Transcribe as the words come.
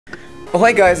Oh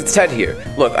hey guys, it's Ted here.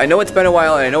 Look, I know it's been a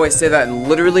while and I know I say that in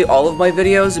literally all of my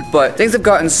videos, but things have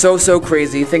gotten so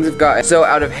crazy, things have gotten so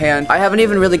out of hand. I haven't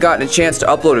even really gotten a chance to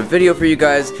upload a video for you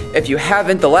guys. If you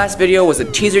haven't, the last video was a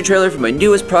teaser trailer for my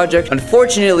newest project.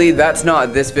 Unfortunately, that's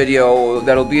not this video.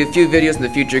 That'll be a few videos in the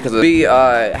future because we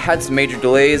had some major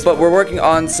delays, but we're working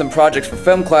on some projects for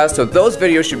film class, so those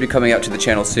videos should be coming out to the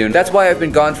channel soon. That's why I've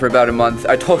been gone for about a month.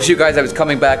 I told you guys I was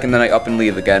coming back and then I up and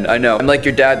leave again. I know. I'm like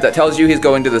your dad that tells you he's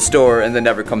going to the store and then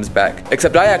never comes back.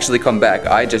 Except I actually come back.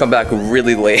 I just come back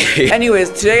really late.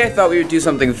 Anyways, today I thought we would do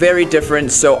something very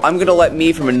different, so I'm gonna let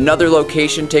me from another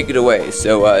location take it away.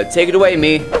 So, take it away,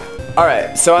 me.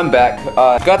 Alright, so I'm back.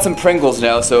 Got some Pringles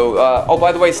now, so, oh,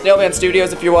 by the way, Snailman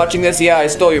Studios, if you're watching this, yeah, I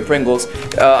stole your Pringles.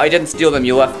 I didn't steal them,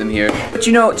 you left them here. But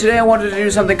you know, today I wanted to do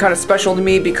something kind of special to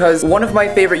me because one of my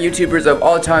favorite YouTubers of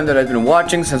all time that I've been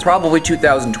watching since probably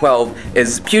 2012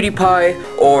 is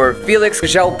PewDiePie, or Felix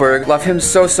Gelberg. Love him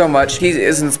so much. He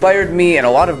has inspired me and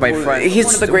a lot of my friends. He's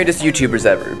one of the greatest YouTubers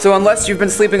ever. So unless you've been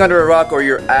sleeping under a rock or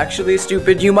you're actually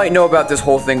stupid, you might know about this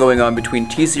whole thing going on between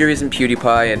T-Series and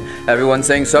PewDiePie and everyone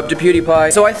saying sub to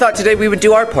PewDiePie. So I thought today we would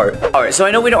do our part. Alright, so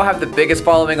I know we don't have the biggest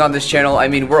following on this channel. I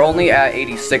mean, we're only at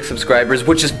 86 subscribers,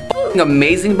 which is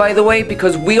amazing, by the way,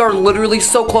 because we are literally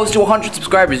so close to 100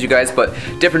 subscribers, you guys, but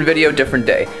different video, different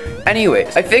day.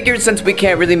 Anyways, I figured since we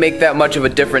can't really make that much of a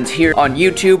difference here on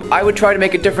YouTube, I would try to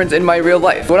make a difference in my real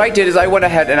life. What I did is I went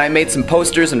ahead and I made some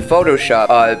posters in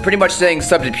Photoshop, pretty much saying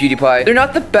sub to PewDiePie. They're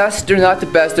not the best,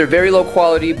 they're very low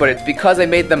quality, but it's because I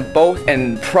made them both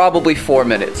in probably 4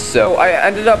 minutes. So I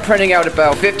ended up printing out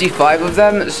about 55 of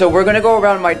them, so we're gonna go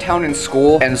around my town and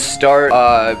school and start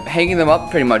hanging them up,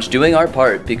 pretty much doing our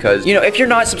part, because, you know, if you're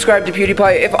not subscribed to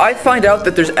PewDiePie, if I find out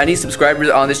that there's any subscribers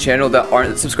on this channel that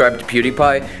aren't subscribed to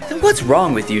PewDiePie, then what's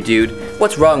wrong with you, dude?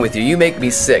 What's wrong with you? You make me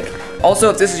sick. Also,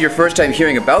 if this is your first time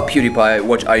hearing about PewDiePie,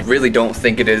 which I really don't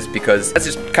think it is because that's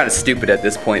just kind of stupid at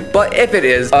this point, but if it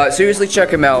is, seriously check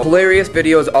him out. Hilarious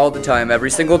videos all the time, every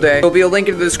single day. There'll be a link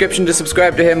in the description to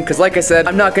subscribe to him, because like I said,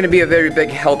 I'm not going to be a very big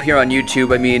help here on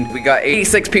YouTube. I mean, we got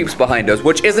 86 peeps behind us,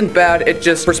 which isn't bad. It's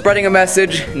just, for spreading a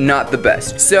message, not the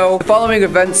best. So, the following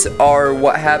events are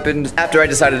what happened after I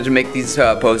decided to make these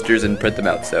posters and print them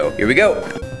out, so here we go.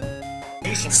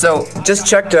 So, just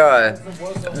checked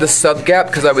the sub gap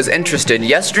because I was interested.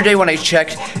 Yesterday when I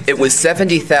checked, it was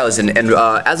 70,000, and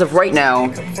as of right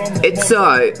now,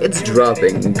 it's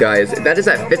dropping, guys. That is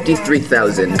at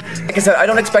 53,000. Like I said, I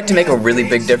don't expect to make a really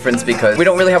big difference because we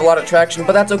don't really have a lot of traction,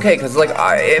 but that's okay because, like,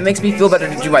 it makes me feel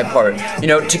better to do my part. You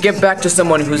know, to give back to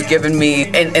someone who's given me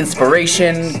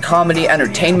inspiration, comedy,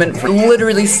 entertainment for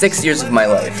literally 6 years of my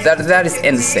life. That is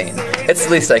insane. It's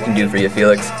the least I can do for you,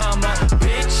 Felix.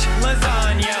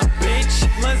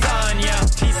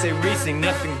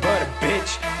 Nothing but a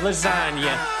bitch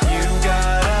lasagna. You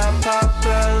got a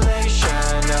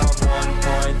population of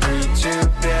 1.32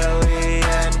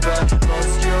 billion, but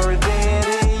most your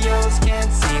videos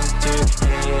can't seem to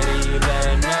hit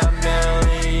even a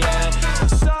million.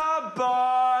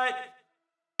 Support.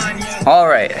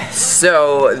 Alright,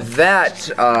 so that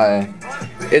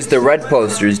is the red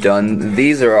posters done.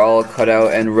 These are all cut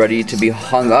out and ready to be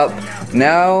hung up.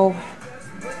 Now,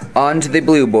 on to the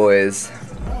blue boys.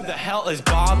 The hell is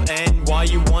Bob and why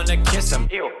you wanna kiss him?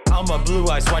 Ew. I'm a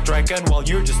blue-eyed white dragon while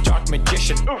you're just dark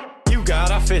magician. Oof. You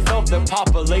got a fifth of the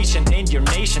population in your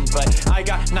nation, but I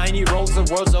got 90 rolls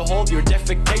of worlds to hold your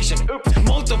defecation. Oops,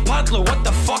 multipatlo, what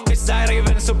the fuck is that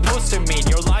even supposed to mean?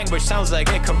 Your language sounds like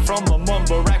it come from a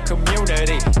mumble rap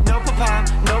community. No papa,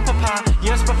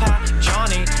 yes papa,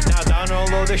 Johnny. Now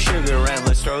download the sugar and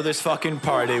let's throw this fucking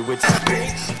party with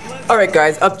Alright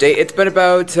guys, update. It's been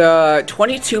about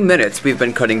 22 minutes we've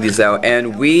been cutting these out,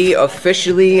 and we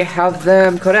officially have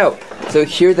them cut out. So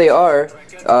here they are,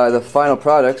 the final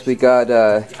products. We got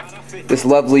this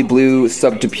lovely blue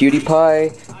sub to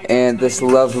PewDiePie, and this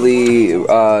lovely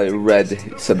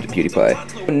red sub to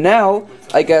PewDiePie. Now,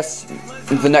 I guess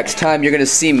the next time you're gonna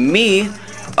see me,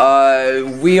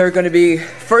 we are going to be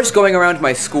first going around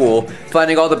my school,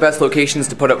 finding all the best locations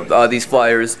to put up these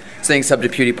flyers, saying sub to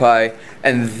PewDiePie,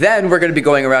 and then we're going to be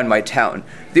going around my town.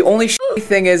 The only shitty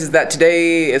thing is that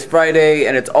today is Friday,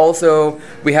 and it's also,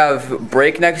 we have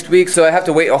break next week, so I have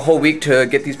to wait a whole week to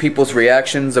get these people's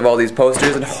reactions of all these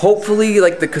posters, and hopefully,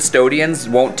 like, the custodians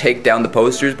won't take down the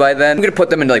posters by then. I'm gonna put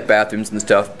them in, like, bathrooms and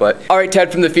stuff, but... Alright,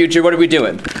 Ted from the future, what are we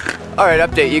doing? Alright,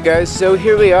 update you guys. So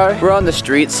here we are. We're on the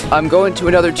streets. I'm going to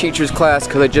another teacher's class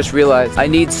because I just realized I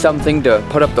need something to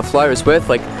put up the flyers with,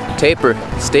 like tape or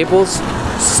staples.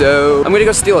 So I'm gonna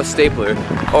go steal a stapler.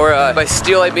 Or by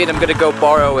steal I mean I'm gonna go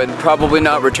borrow and probably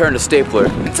not return a stapler.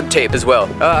 And some tape as well.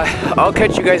 I'll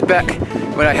catch you guys back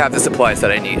when I have the supplies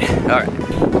that I need.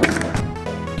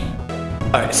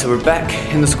 Alright, so we're back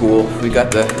in the school. We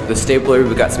got the stapler,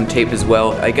 we got some tape as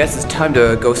well. I guess it's time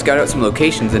to go scout out some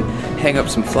locations and hang up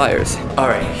some flyers.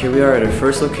 Alright, here we are at our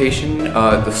first location,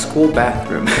 the school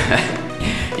bathroom.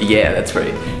 Yeah, that's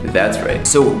right. That's right.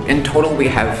 So in total we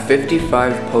have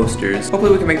 55 posters.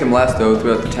 Hopefully we can make them last though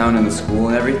throughout the town and the school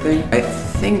and everything. I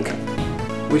think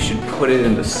we should put it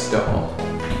in the stall.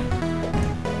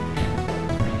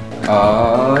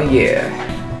 Oh yeah.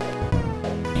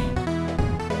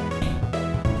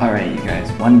 Alright you guys,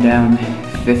 1 down,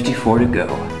 54 to go.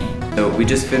 So we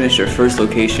just finished our first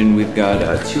location. We've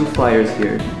got 2 flyers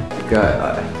here. We've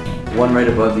got 1 right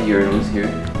above the urinals here.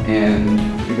 And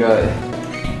we got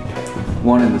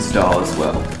 1 in the stall as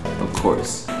well, of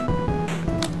course.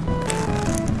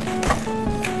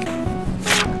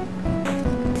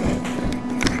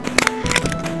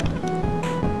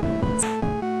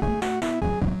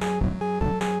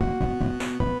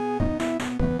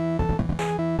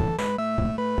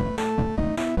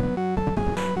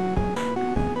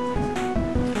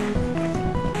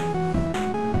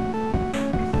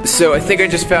 So I think I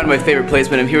just found my favorite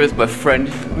placement. I'm here with my friend.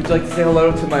 Would you like to say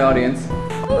hello to my audience?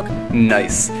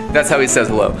 Nice. That's how he says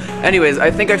hello. Anyways,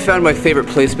 I think I found my favorite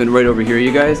placement right over here,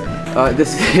 you guys.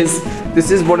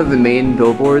 This is one of the main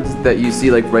billboards that you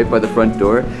see like right by the front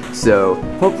door. So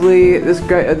hopefully this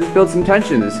builds some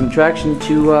tension, some traction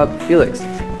to Felix.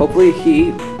 Hopefully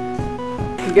he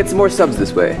can get some more subs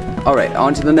this way. All right,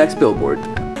 on to the next billboard.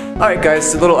 Alright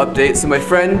guys, a little update. So my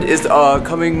friend is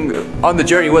coming on the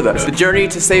journey with us. The journey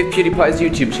to save PewDiePie's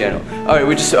YouTube channel. Alright,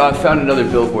 we just found another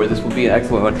billboard. This will be an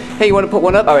excellent one. Hey, you want to put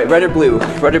one up? Alright, red or blue?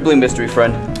 Red or blue, mystery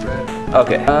friend? Red.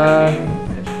 Okay.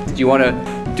 Do you want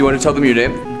to tell them your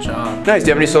name? John. Nice. Do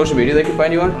you have any social media they can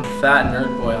find you on? I'm Fat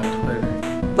Nerd Boy on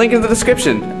Twitter. Link in the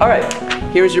description. Alright,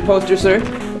 here's your poster, sir.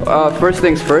 First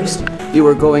things first, you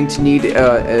are going to need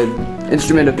an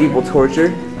instrument of evil torture.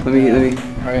 Let me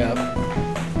hurry up.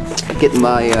 Get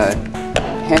my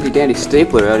handy dandy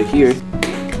stapler out of here.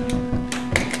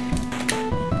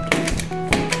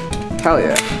 Hell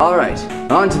yeah. Alright,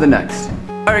 on to the next.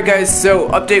 Alright guys, so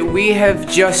update, we have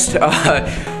just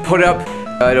put up,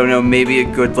 I don't know, maybe a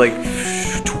good like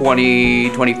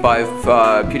 20, 25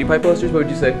 PewDiePie posters, what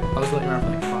would you say? I was looking around for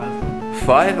like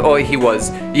 5. 5? Oh, he was.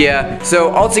 Yeah,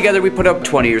 so altogether we put up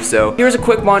 20 or so. Here's a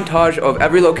quick montage of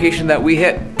every location that we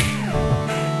hit.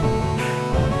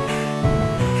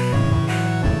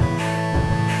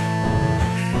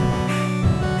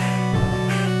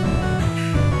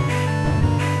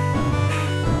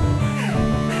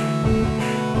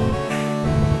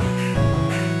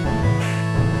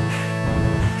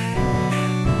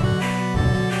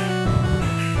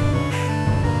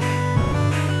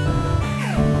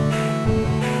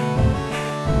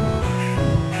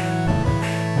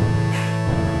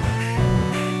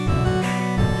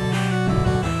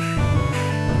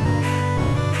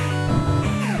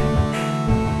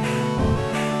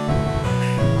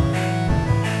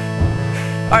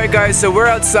 Alright guys, so we're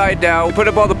outside now. We put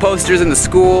up all the posters in the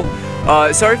school.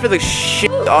 Sorry for the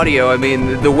shit audio. I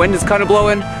mean, the wind is kind of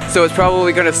blowing, so it's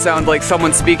probably gonna sound like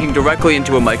someone speaking directly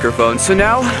into a microphone. So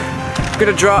now, I'm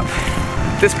gonna drop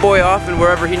this boy off and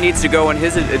wherever he needs to go on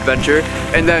his adventure,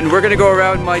 and then we're gonna go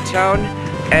around my town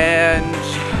and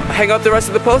hang up the rest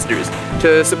of the posters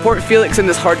to support Felix in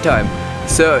this hard time.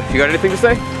 So, you got anything to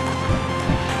say?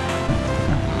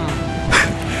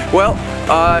 Well,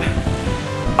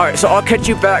 alright, so I'll catch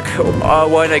you back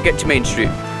when I get to Main Street.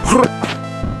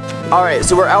 Alright,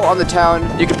 so we're out on the town.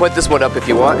 You can put this one up if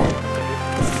you want.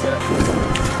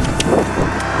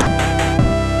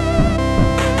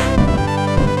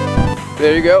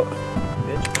 There you go.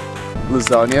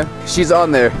 Lasagna. She's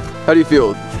on there. How do you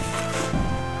feel?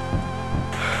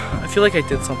 I feel like I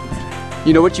did something today.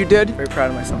 You know what you did? Very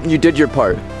proud of myself. You did your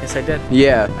part. Yes, I did.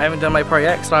 Yeah. I haven't done my part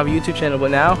yet because I don't have a YouTube channel,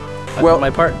 but now I've done my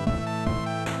part.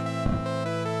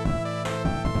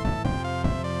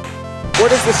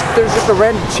 What is this? There's just a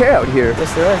random chair out here.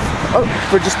 Yes, there is. Oh,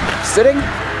 for just sitting?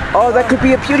 Oh, that could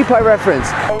be a PewDiePie reference.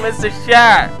 Oh, Mr.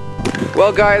 Shat.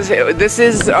 Well, guys, this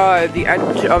is the end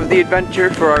of the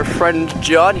adventure for our friend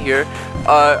John here.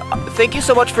 Thank you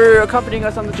so much for accompanying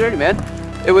us on the journey, man.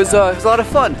 It was a lot of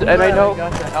fun, and I know. I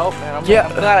got to help, man. I'm Yeah.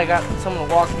 glad I got someone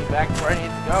to walk me back to where I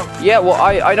need to go. Yeah, well,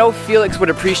 I know Felix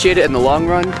would appreciate it in the long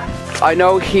run. I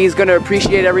know he's gonna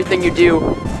appreciate everything you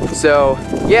do. So,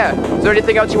 yeah. Is there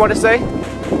anything else you want to say?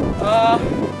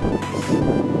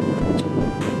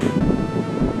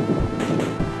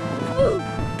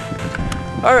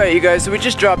 Alright, you guys, so we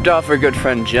just dropped off our good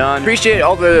friend John. Appreciate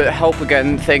all the help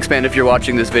again. Thanks, man, if you're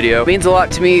watching this video. It means a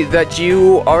lot to me that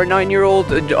you are a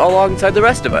 9-year-old alongside the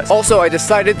rest of us. Also, I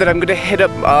decided that I'm gonna hit up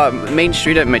Main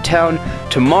Street at my town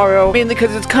tomorrow, mainly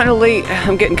because it's kind of late.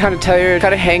 I'm getting kind of tired,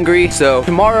 kind of hangry. So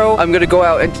tomorrow, I'm gonna go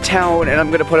out into town and I'm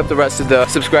gonna put up the rest of the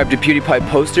subscribe to PewDiePie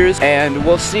posters, and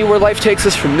we'll see where life takes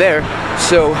us from there.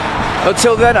 So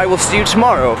until then, I will see you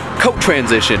tomorrow. Coat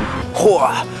transition.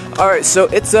 Alright, so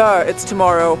it's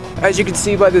tomorrow. As you can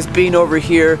see by this bean over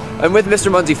here, I'm with Mr.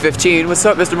 Munzie 15. What's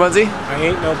up, Mr. Munzie? I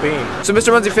ain't no bean. So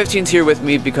Mr. Munzie 15's here with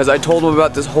me because I told him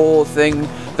about this whole thing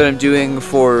that I'm doing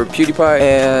for PewDiePie,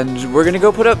 and we're gonna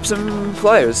go put up some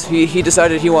flyers. He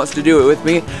decided he wants to do it with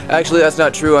me. Actually, that's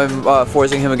not true. I'm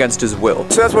forcing him against his will.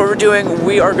 So that's what we're doing.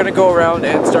 We are gonna go around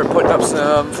and start putting up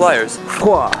some flyers.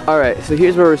 Alright, so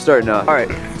here's where we're starting off.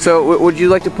 Alright, so would you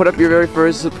like to put up your very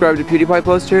first subscribe to PewDiePie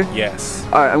poster? Yes.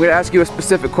 Alright, I'm gonna ask you a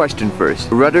specific question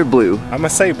first. Red or blue? I'm gonna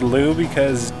say blue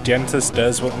because Genesis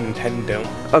does what Nintendo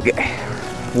don't. Okay.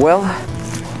 Well,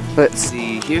 let's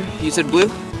see here. You said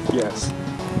blue? Yes.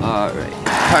 Alright.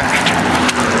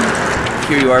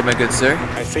 Here you are, my good sir.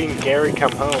 I seen Gary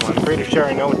come home. I'm pretty sure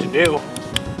I know what to do.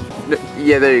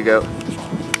 Yeah, there you go.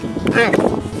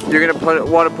 You're gonna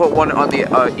want to put one on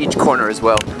the each corner as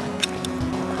well.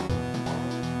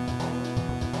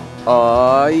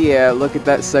 Oh yeah, look at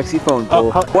that sexy phone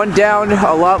pole. One down,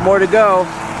 a lot more to go.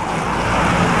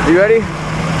 You ready?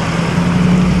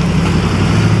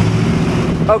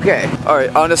 Okay.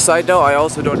 Alright, on a side note, I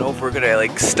also don't know if we're gonna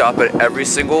like stop at every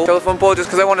single telephone pole just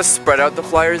because I want to spread out the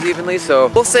flyers evenly, so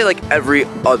we'll say like every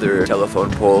other telephone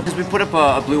pole. Because we put up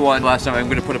a blue one last time, I'm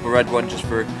gonna put up a red one just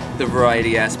for the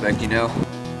variety aspect, you know?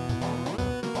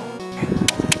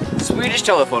 Swedish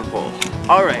telephone pole.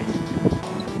 Alright.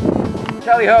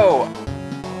 Tally ho!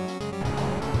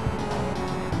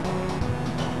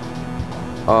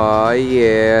 Aw,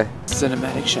 yeah.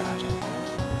 Cinematic shot.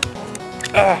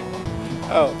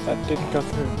 Oh, that didn't go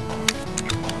through.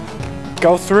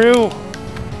 Go through!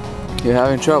 You're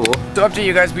having trouble. So up to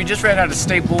you guys, we just ran out of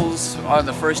staples on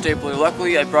the first stapler.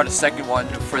 Luckily, I brought a second one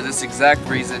for this exact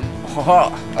reason.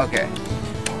 Okay.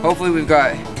 Hopefully we've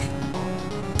got...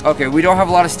 Okay, we don't have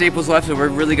a lot of staples left, so we're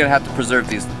really gonna have to preserve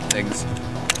these things.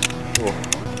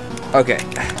 Okay,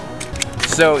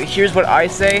 so here's what I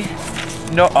say.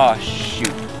 No, oh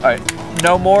shoot. Alright,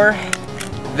 no more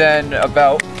than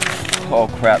about, oh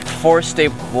crap, 4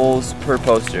 staples per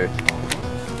poster.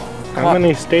 How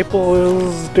many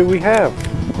staples do we have?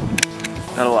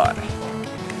 Not a lot.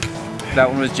 That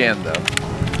one was jammed though.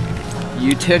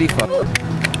 You titty fuck.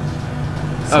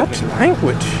 Such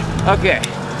language. Okay,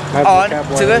 on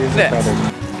to the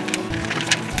next.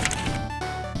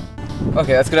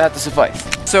 Okay, that's gonna have to suffice.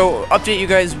 So, update you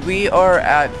guys, we are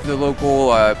at the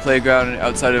local playground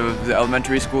outside of the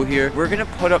elementary school here. We're gonna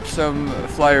put up some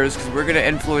flyers because we're gonna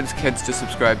influence kids to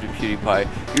subscribe to PewDiePie.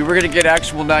 We're gonna get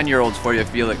actual 9-year-olds for you,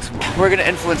 Felix. We're gonna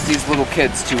influence these little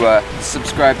kids to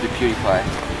subscribe to PewDiePie.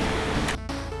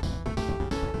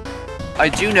 I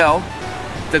do know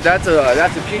that that's a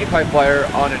PewDiePie flyer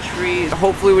on a tree.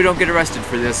 Hopefully we don't get arrested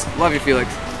for this. Love you,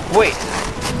 Felix. Wait.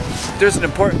 There's an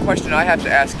important question I have to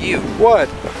ask you. What?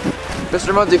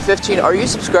 Mr. Munzie 15, are you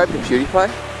subscribed to PewDiePie?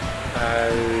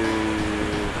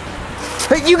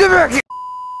 Hey, you get back here!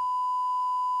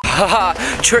 Haha,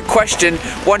 trick question.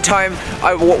 One time,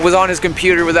 I was on his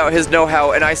computer without his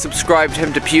know-how, and I subscribed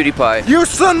him to PewDiePie. You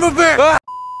son of a bitch! Ah!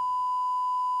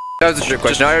 That was a trick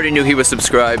question. I already knew he was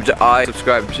subscribed. I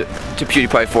subscribed to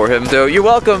PewDiePie for him, so you're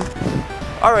welcome.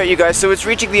 Alright you guys, so it's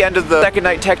reaching the end of the second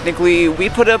night technically. We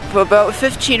put up about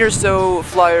 15 or so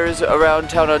flyers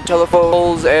around town on telephone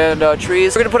poles and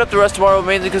trees. We're gonna put up the rest tomorrow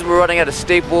mainly because we're running out of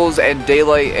staples and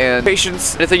daylight and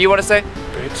patience. Anything you want to say?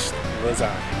 Bitch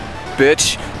lasagna.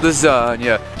 Bitch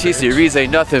lasagna. T-Series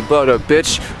ain't nothing but a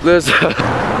bitch lasagna.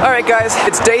 Alright guys,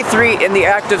 it's day 3 in the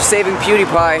act of saving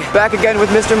PewDiePie. Back again with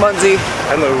Mr. Munzie.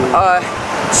 Hello.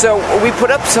 So we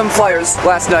put up some flyers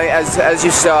last night, as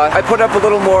you saw. I put up a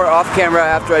little more off camera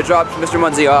after I dropped Mr.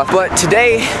 Munzie off. But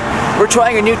today, we're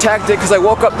trying a new tactic because I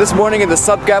woke up this morning and the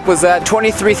sub gap was at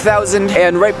 23,000.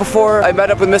 And right before I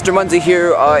met up with Mr. Munzie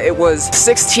here, it was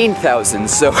 16,000.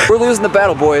 So we're losing the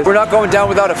battle, boys. We're not going down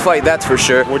without a fight, that's for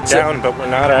sure. We're down, but we're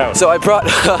not out. So I brought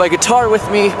my guitar with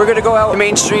me. We're gonna go out on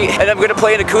Main Street and I'm gonna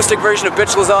play an acoustic version of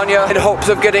Bitch Lasagna in hopes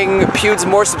of getting Pewds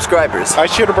more subscribers. I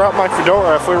should have brought my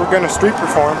fedora if we were gonna street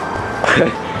perform.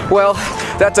 Well,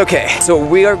 that's okay. So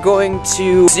we are going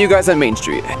to see you guys on Main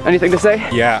Street. Anything to say?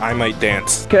 Yeah, I might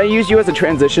dance. Can I use you as a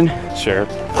transition? Sure.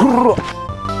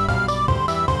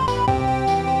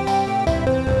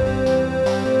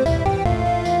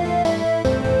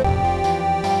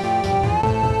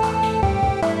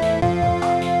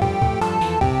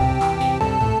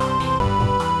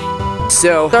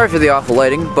 So, sorry for the awful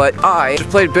lighting, but I just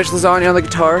played Bitch Lasagna on the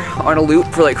guitar on a loop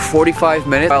for like 45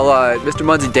 minutes while Mr.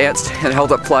 Munzie danced and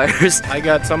held up pliers. I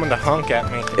got someone to honk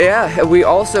at me. Yeah, and we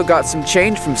also got some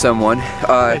change from someone.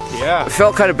 Yeah. It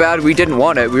felt kind of bad. We didn't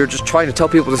want it. We were just trying to tell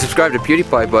people to subscribe to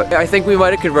PewDiePie, but I think we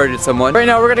might have converted someone. Right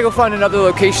now, we're gonna go find another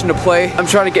location to play. I'm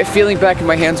trying to get feeling back in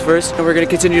my hands first, and we're gonna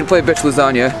continue to play Bitch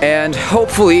Lasagna, and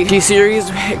hopefully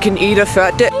T-Series can eat a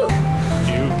fat dick.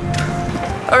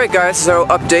 Alright guys, so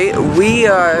update. We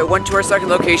went to our second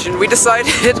location. We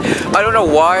decided, I don't know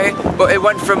why, but it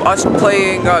went from us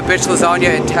playing Bitch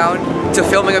Lasagna in town to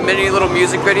filming a mini little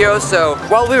music video. So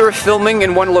while we were filming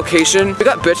in one location, we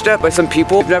got bitched at by some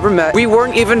people we've never met. We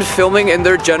weren't even filming in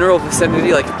their general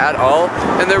vicinity, like, at all.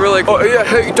 And they were like, oh yeah,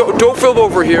 hey, don't film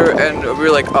over here. And we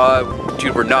were like,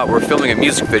 dude, we're not. We're filming a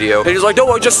music video. And he's like, no,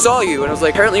 I just saw you. And I was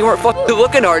like, apparently you weren't fucking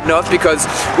looking hard enough because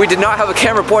we did not have a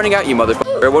camera pointing at you, motherfucker.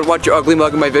 I wouldn't want your ugly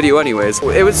mug in my video anyways.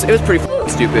 It was pretty fucking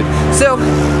stupid. So,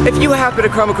 if you happen to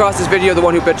come across this video, the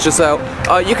one who bitched us out,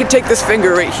 you can take this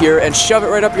finger right here and shove it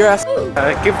right up your ass.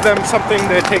 Give them something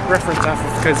to take reference off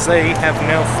of because they have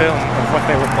no film of what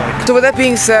they look like. So with that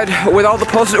being said, with all the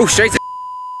posters, oh shit.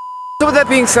 So with that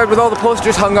being said, with all the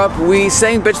posters hung up, we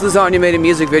sang Bitch Lasagna, made a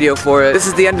music video for it. This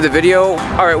is the end of the video.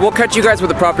 Alright, we'll catch you guys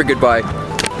with a proper goodbye.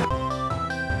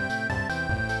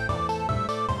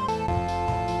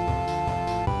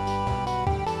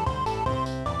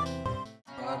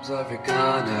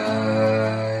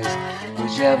 Africanas,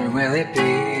 whichever will it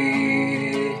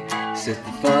be? Sit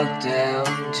the fuck down,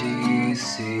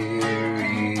 T-Series.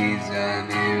 I'm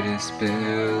here to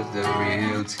spill the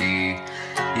real tea.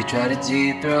 You try to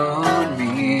dethrone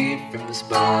me from the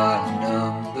spot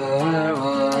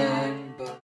 #1,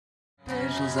 but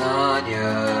Bitch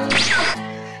Lasagna,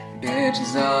 Bitch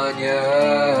Lasagna.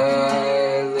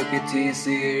 Look at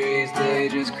T-Series, they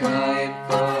just crying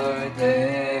for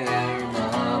their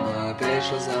mama. Bitch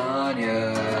Lasagna,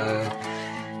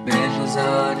 Bitch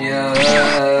Lasagna.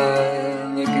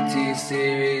 Look at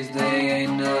T-Series, they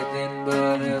ain't nothing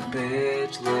but a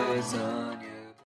bitch lasagna.